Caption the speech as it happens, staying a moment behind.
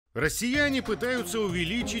Россияне пытаются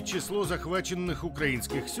увеличить число захваченных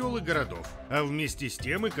украинских сел и городов, а вместе с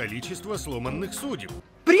тем и количество сломанных судеб.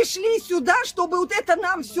 Пришли сюда, чтобы вот это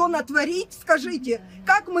нам все натворить. Скажите,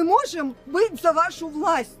 как мы можем быть за вашу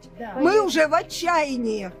власть? Мы уже в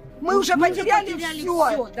отчаянии. Мы уже потеряли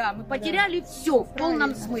все. Да, мы потеряли все в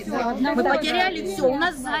полном смысле. Мы потеряли все, у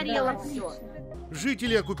нас загорело все.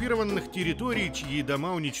 Жители оккупированных территорий, чьи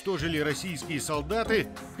дома уничтожили российские солдаты,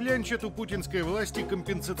 клянчат у путинской власти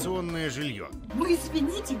компенсационное жилье. Вы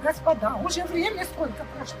извините, господа, уже время сколько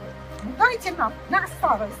прошло. Дайте нам на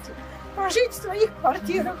старости пожить в своих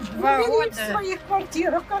квартирах, умереть в своих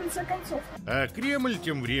квартирах, в конце концов. А Кремль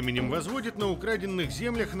тем временем возводит на украденных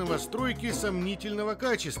землях новостройки сомнительного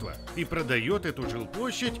качества и продает эту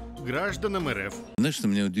жилплощадь гражданам РФ. Знаешь, что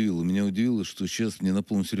меня удивило? Меня удивило, что сейчас мне на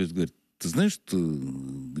полном серьезе говорят: ты знаешь, что,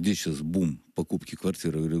 где сейчас бум покупки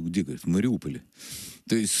квартиры? Я говорю, где? Говорят, в Мариуполе.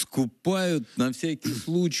 То есть скупают на всякий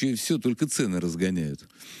случай, все, только цены разгоняют.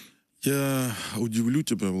 Я удивлю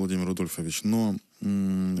тебя, Владимир Рудольфович, но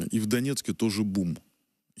и в Донецке тоже бум.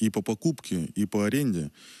 И по покупке, и по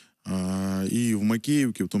аренде, и в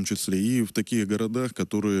Макеевке в том числе, и в таких городах,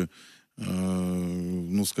 которые,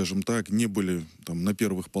 ну, скажем так, не были там на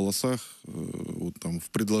первых полосах, вот там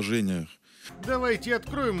в предложениях. Давайте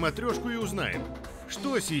откроем матрешку и узнаем,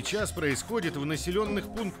 что сейчас происходит в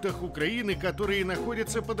населенных пунктах Украины, которые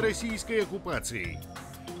находятся под российской оккупацией.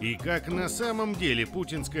 И как на самом деле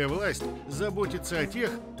путинская власть заботится о тех,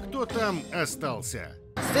 кто там остался.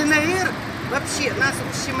 ДНР вообще нас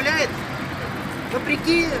ущемляет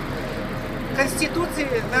вопреки Конституции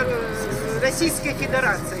Российской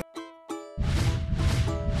Федерации.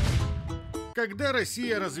 Когда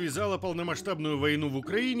Россия развязала полномасштабную войну в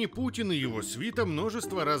Украине, Путин и его свита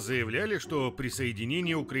множество раз заявляли, что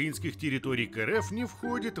присоединение украинских территорий к РФ не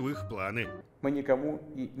входит в их планы. Мы никому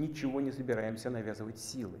и ничего не собираемся навязывать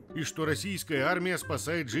силой. И что российская армия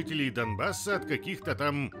спасает жителей Донбасса от каких-то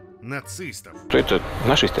там нацистов. Это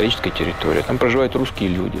наша историческая территория, там проживают русские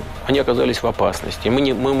люди. Они оказались в опасности, мы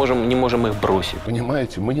не можем их бросить.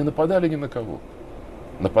 Понимаете, мы не нападали ни на кого.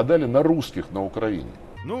 Нападали на русских на Украине.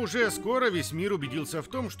 Но уже скоро весь мир убедился в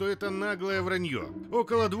том, что это наглое вранье.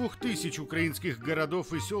 Около 2000 украинских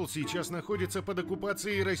городов и сел сейчас находятся под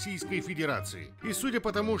оккупацией Российской Федерации. И судя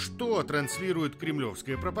по тому, что транслирует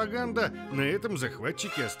кремлевская пропаганда, на этом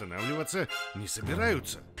захватчики останавливаться не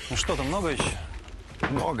собираются. Ну что-то много еще?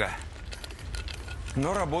 Много.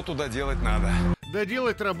 Но работу доделать надо.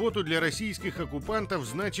 Доделать работу для российских оккупантов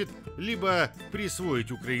значит либо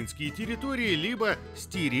присвоить украинские территории, либо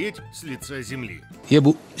стереть с лица земли. Я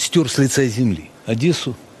бы стер с лица земли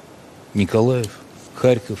Одессу, Николаев,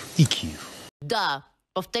 Харьков и Киев. Да,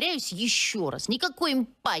 повторяюсь еще раз, никакой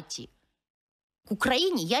эмпатии к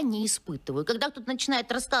Украине я не испытываю. Когда кто-то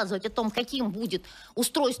начинает рассказывать о том, каким будет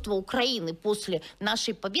устройство Украины после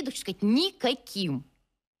нашей победы, хочу сказать, никаким.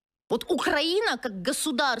 Вот Украина, как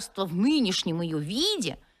государство в нынешнем ее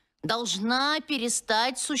виде, должна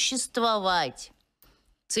перестать существовать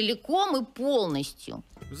целиком и полностью.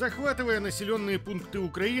 Захватывая населенные пункты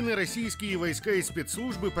Украины, российские войска и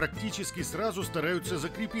спецслужбы практически сразу стараются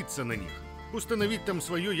закрепиться на них, установить там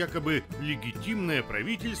свое якобы легитимное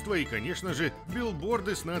правительство и, конечно же,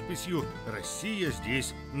 билборды с надписью «Россия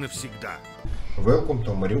здесь навсегда». Welcome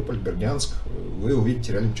to Мариуполь, Бердянск. Вы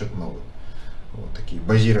увидите реально что-то новое. Вот такие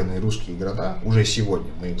базированные русские города. Уже сегодня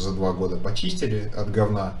мы их за 2 года почистили от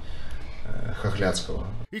говна хохлядского.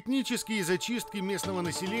 Этнические зачистки местного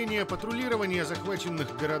населения, патрулирование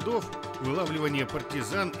захваченных городов, вылавливание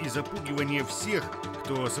партизан и запугивание всех,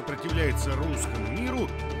 кто сопротивляется русскому миру,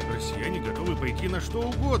 россияне готовы пойти на что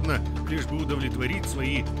угодно, лишь бы удовлетворить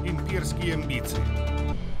свои имперские амбиции.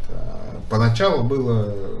 Поначалу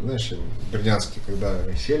было, знаешь, в Бердянске,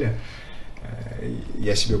 когда сели,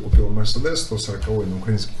 я себе купил Мерседес 140 на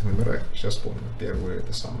украинских номерах, сейчас помню, первые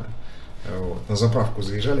это самое. Вот. На заправку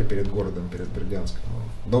заезжали перед городом, перед Бердянском.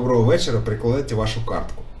 Доброго вечера, прикладайте вашу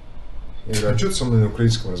картку. Я говорю, а что ты со мной на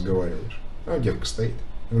украинском разговариваешь? А девка стоит.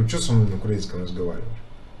 Я говорю, что ты со мной на украинском разговариваешь?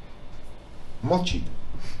 Молчит.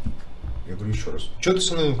 Я говорю еще раз, что ты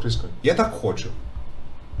со мной на украинском? Я так хочу.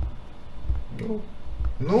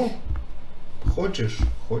 Ну, хочешь,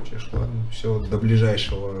 ладно. Все, до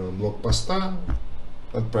ближайшего блокпоста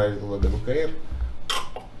отправил до УКР,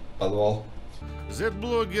 подвал.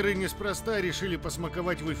 Z-блогеры неспроста решили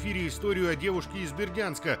посмаковать в эфире историю о девушке из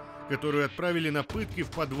Бердянска, которую отправили на пытки в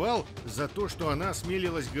подвал за то, что она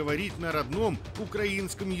осмелилась говорить на родном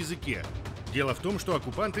украинском языке. Дело в том, что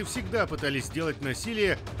оккупанты всегда пытались сделать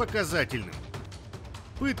насилие показательным.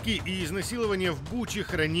 Пытки и изнасилования в Буче,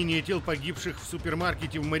 хранение тел погибших в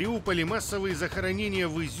супермаркете в Мариуполе, массовые захоронения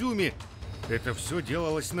в Изюме – Это все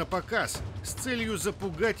делалось на показ, с целью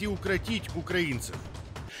запугать и укротить украинцев.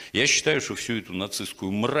 Я считаю, что всю эту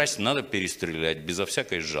нацистскую мразь надо перестрелять безо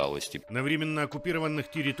всякой жалости. На временно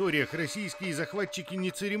оккупированных территориях российские захватчики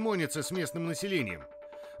не церемонятся с местным населением.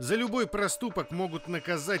 За любой проступок могут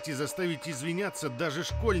наказать и заставить извиняться даже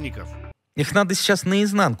школьников. Их надо сейчас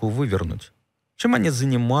наизнанку вывернуть. Чем они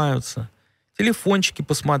занимаются? Телефончики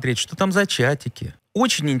посмотреть, что там за чатики.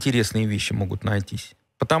 Очень интересные вещи могут найтись.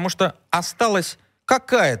 Потому что осталась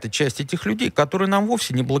какая-то часть этих людей, которые нам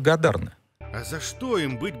вовсе не благодарны. А за что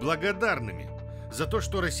им быть благодарными? За то,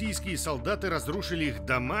 что российские солдаты разрушили их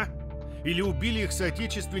дома? Или убили их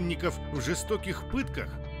соотечественников в жестоких пытках?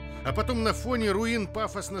 А потом на фоне руин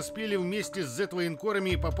пафосно спели вместе с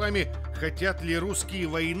зет-военкорами и попами «Хотят ли русские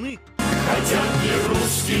войны?» Хотят ли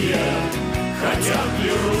русские, хотят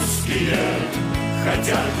ли русские,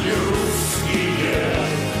 хотят ли русские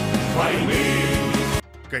войны?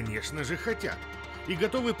 Конечно же хотят. И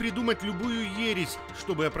готовы придумать любую ересь,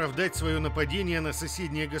 чтобы оправдать свое нападение на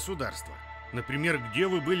соседнее государство. Например, где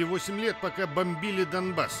вы были 8 лет, пока бомбили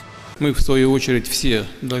Донбасс? Мы, в свою очередь, все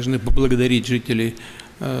должны поблагодарить жителей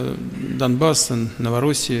Донбасса,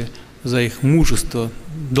 Новороссии за их мужество,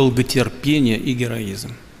 долготерпение и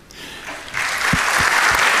героизм.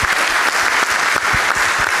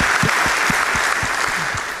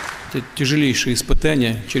 Это тяжелейшие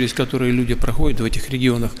испытания, через которые люди проходят в этих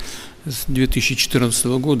регионах с 2014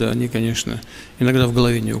 года, они, конечно, иногда в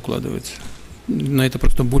голове не укладываются. На это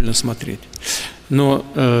просто больно смотреть. Но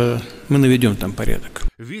мы наведем там порядок.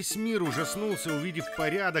 Весь мир ужаснулся, увидев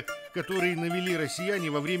порядок, который навели россияне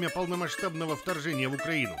во время полномасштабного вторжения в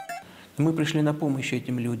Украину. Мы пришли на помощь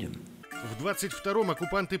этим людям. В 22-м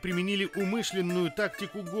оккупанты применили умышленную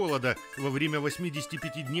тактику голода во время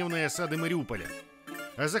 85-дневной осады Мариуполя.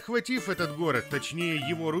 А захватив этот город, точнее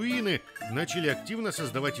его руины, начали активно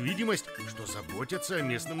создавать видимость, что заботятся о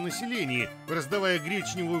местном населении, раздавая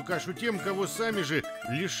гречневую кашу тем, кого сами же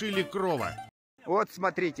лишили крова. Вот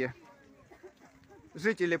смотрите,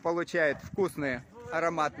 жители получают вкусные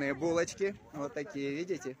ароматные булочки, вот такие,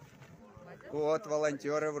 видите? Вот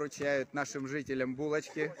волонтеры вручают нашим жителям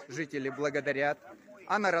булочки, жители благодарят.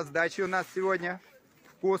 А на раздачу у нас сегодня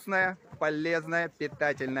вкусная, полезная,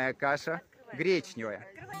 питательная каша. Гречневая.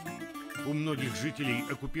 У многих жителей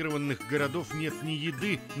оккупированных городов нет ни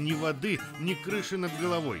еды, ни воды, ни крыши над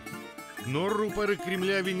головой. Но рупоры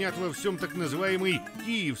Кремля винят во всем так называемый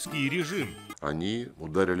киевский режим. Они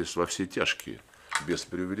ударились во все тяжкие, без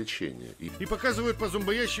преувеличения. И показывают по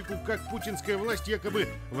зомбоящику, как путинская власть якобы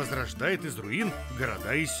возрождает из руин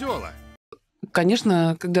города и села.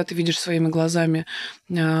 Конечно, когда ты видишь своими глазами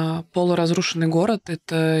полуразрушенный город,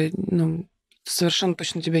 это, совершенно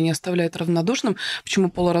точно тебя не оставляет равнодушным.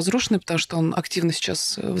 Почему полуразрушенный? Потому что он активно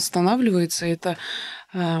сейчас восстанавливается. Это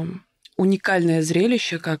уникальное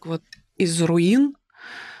зрелище, как вот из руин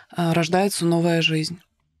рождается новая жизнь.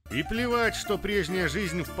 И плевать, что прежняя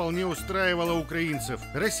жизнь вполне устраивала украинцев.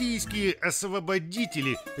 Российские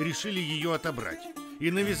освободители решили ее отобрать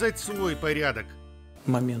и навязать свой порядок.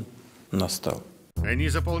 Момент настал. Они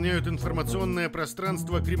заполняют информационное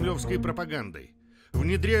пространство кремлевской пропагандой.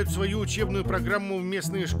 Внедряют свою учебную программу в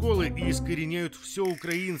местные школы и искореняют все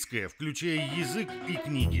украинское, включая язык и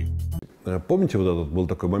книги. Помните, вот этот был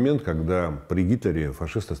такой момент, когда при Гитлере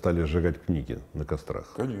фашисты стали сжигать книги на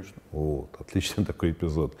кострах? Конечно. Вот, отличный такой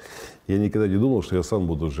эпизод. Я никогда не думал, что я сам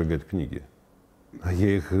буду сжигать книги. А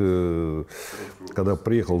я их, когда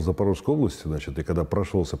приехал в Запорожскую область, значит, и когда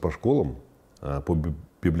прошелся по школам, по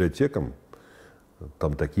библиотекам,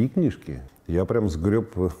 там такие книжки. Я прям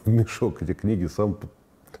сгреб в мешок эти книги, сам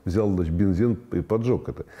взял, значит, бензин и поджег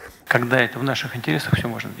это. Когда это в наших интересах, все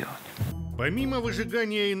можно делать. Помимо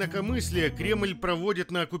выжигания инакомыслия, Кремль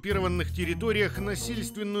проводит на оккупированных территориях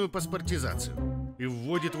насильственную паспортизацию и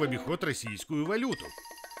вводит в обиход российскую валюту.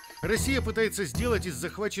 Россия пытается сделать из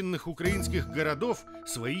захваченных украинских городов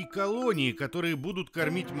свои колонии, которые будут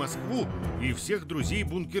кормить Москву и всех друзей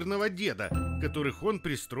бункерного деда, которых он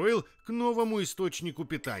пристроил к новому источнику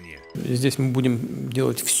питания. Здесь мы будем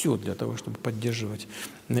делать все для того, чтобы поддерживать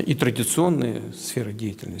и традиционные сферы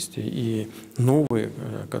деятельности, и новые,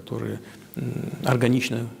 которые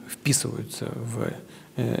органично вписываются в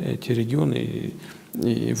эти регионы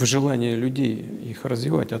и в желание людей их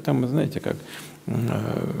развивать. А там, знаете, как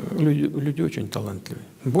люди очень талантливые.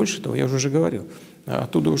 Больше того, я уже говорил,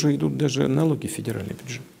 оттуда уже идут даже налоги в федеральный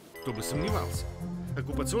бюджет. Кто бы сомневался.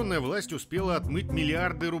 оккупационная власть успела отмыть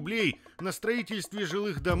миллиарды рублей на строительстве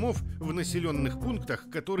жилых домов в населенных пунктах,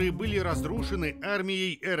 которые были разрушены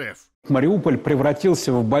армией РФ. Мариуполь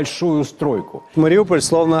превратился в большую стройку. Мариуполь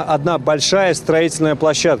словно одна большая строительная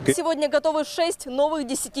площадка. Сегодня готовы 6 новых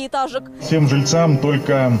 10-этажек. Всем жильцам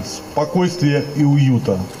только спокойствия и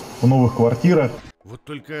уюта в новых квартирах. Вот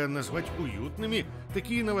только назвать уютными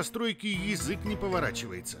такие новостройки язык не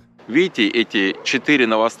поворачивается. Видите эти 4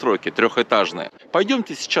 новостройки, трехэтажные?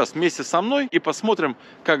 Пойдемте сейчас вместе со мной и посмотрим,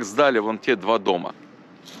 как сдали вон те 2 дома.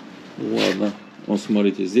 Ладно, вот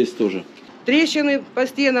смотрите, здесь тоже. Трещины по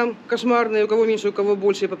стенам кошмарные, у кого меньше, у кого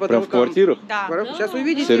больше по потолкам. Прям в квартирах? Да. Сейчас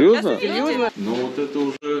увидите. Серьезно? Серьезно. Ну вот это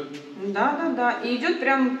уже... Да. И идет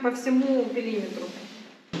прям по всему периметру.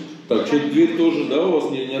 Так, что дверь тоже, да, у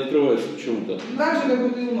вас не открывается почему-то? Так же, как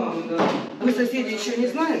будто и у мамы, да. Мы соседей еще не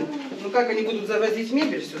знаем, но как они будут завозить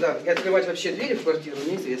мебель сюда и открывать вообще двери в квартиру,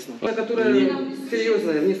 неизвестно. Которая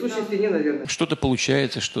серьезная, в несущей стене, наверное. Что-то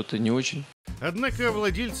получается, что-то не очень. Однако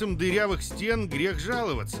владельцам дырявых стен грех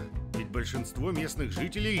жаловаться. Ведь большинство местных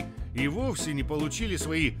жителей и вовсе не получили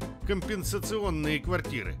свои компенсационные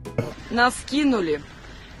квартиры. Нас кинули,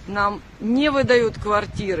 нам не выдают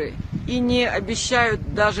квартиры и не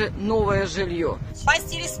обещают даже новое жилье.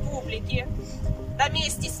 Власти республики на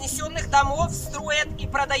месте снесенных домов строят и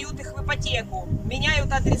продают их в ипотеку,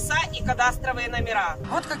 меняют адреса и кадастровые номера.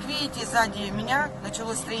 Вот как видите, сзади меня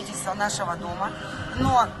началось строительство нашего дома,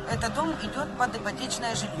 но этот дом идет под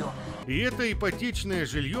ипотечное жилье. И это ипотечное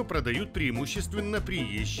жилье продают преимущественно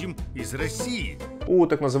приезжим из России. У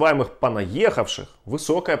так называемых понаехавших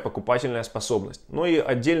высокая покупательная способность. Но и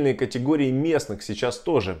отдельные категории местных сейчас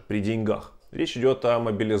тоже при деньгах. Речь идет о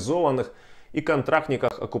мобилизованных и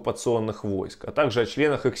контрактниках оккупационных войск, а также о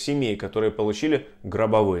членах их семей, которые получили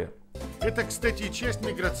гробовые. Это, кстати, часть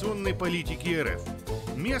миграционной политики РФ.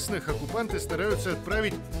 Местных оккупанты стараются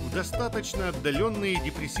отправить в достаточно отдаленные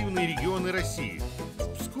депрессивные регионы России.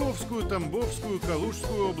 В Псковскую, Тамбовскую,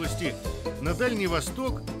 Калужскую области, на Дальний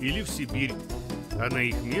Восток или в Сибирь. А на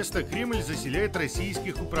их место Кремль заселяет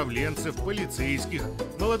российских управленцев, полицейских,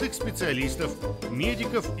 молодых специалистов,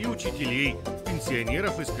 медиков и учителей,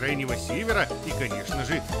 пенсионеров из Крайнего Севера и, конечно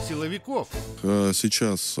же, силовиков.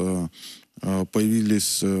 Сейчас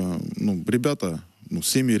появились ребята,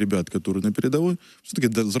 семьи ребят, которые на передовой, все-таки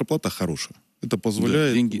зарплата хорошая. Это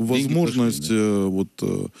позволяет возможность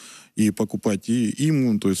и покупать и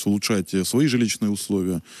им, то есть улучшать свои жилищные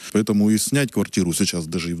условия. Поэтому и снять квартиру сейчас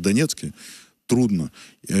даже и в Донецке трудно.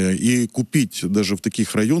 И купить даже в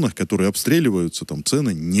таких районах, которые обстреливаются, там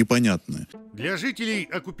цены непонятные. Для жителей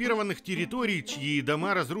оккупированных территорий, чьи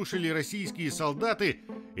дома разрушили российские солдаты,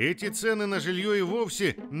 эти цены на жилье и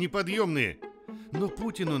вовсе неподъемные. Но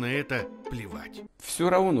Путину на это плевать. Все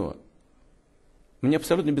равно. Мне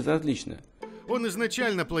абсолютно безразлично. Он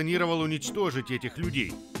изначально планировал уничтожить этих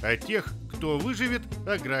людей, а тех, кто выживет,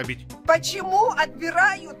 ограбить. Почему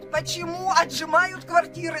отбирают, почему отжимают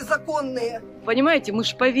квартиры законные? Понимаете, мы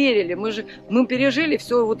же поверили, мы пережили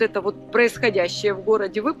все вот это вот происходящее в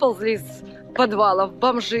городе, выползли из подвалов,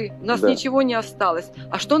 бомжи, у нас ничего не осталось.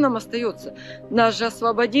 А что нам остается? Нас же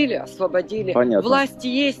освободили. Понятно. Власти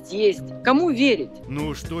есть. Кому верить? Ну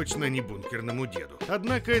уж точно не бункерному деду.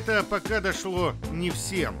 Однако это пока дошло не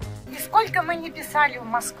всем. И сколько мы не писали в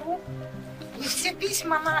Москву, и все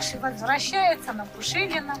письма наши возвращаются на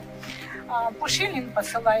Пушилина. Пушилин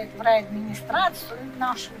посылает в райадминистрацию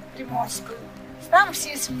нашу приморскую. Там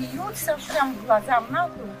все смеются, прям в глаза в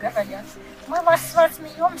наглую говорят. Мы с вас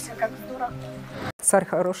смеемся, как с дураков. Царь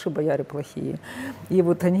хороший, бояре плохие. И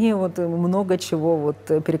вот они много чего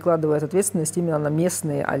перекладывают ответственность именно на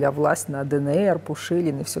местные, а-ля власть, на ДНР,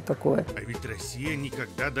 Пушилин и все такое. А ведь Россия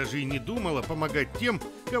никогда даже и не думала помогать тем,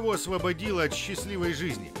 кого освободила от счастливой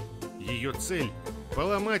жизни. Ее цель –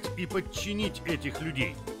 поломать и подчинить этих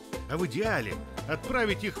людей. А в идеале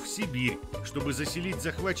отправить их в Сибирь, чтобы заселить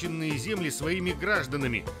захваченные земли своими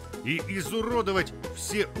гражданами и изуродовать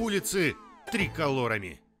все улицы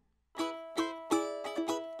триколорами.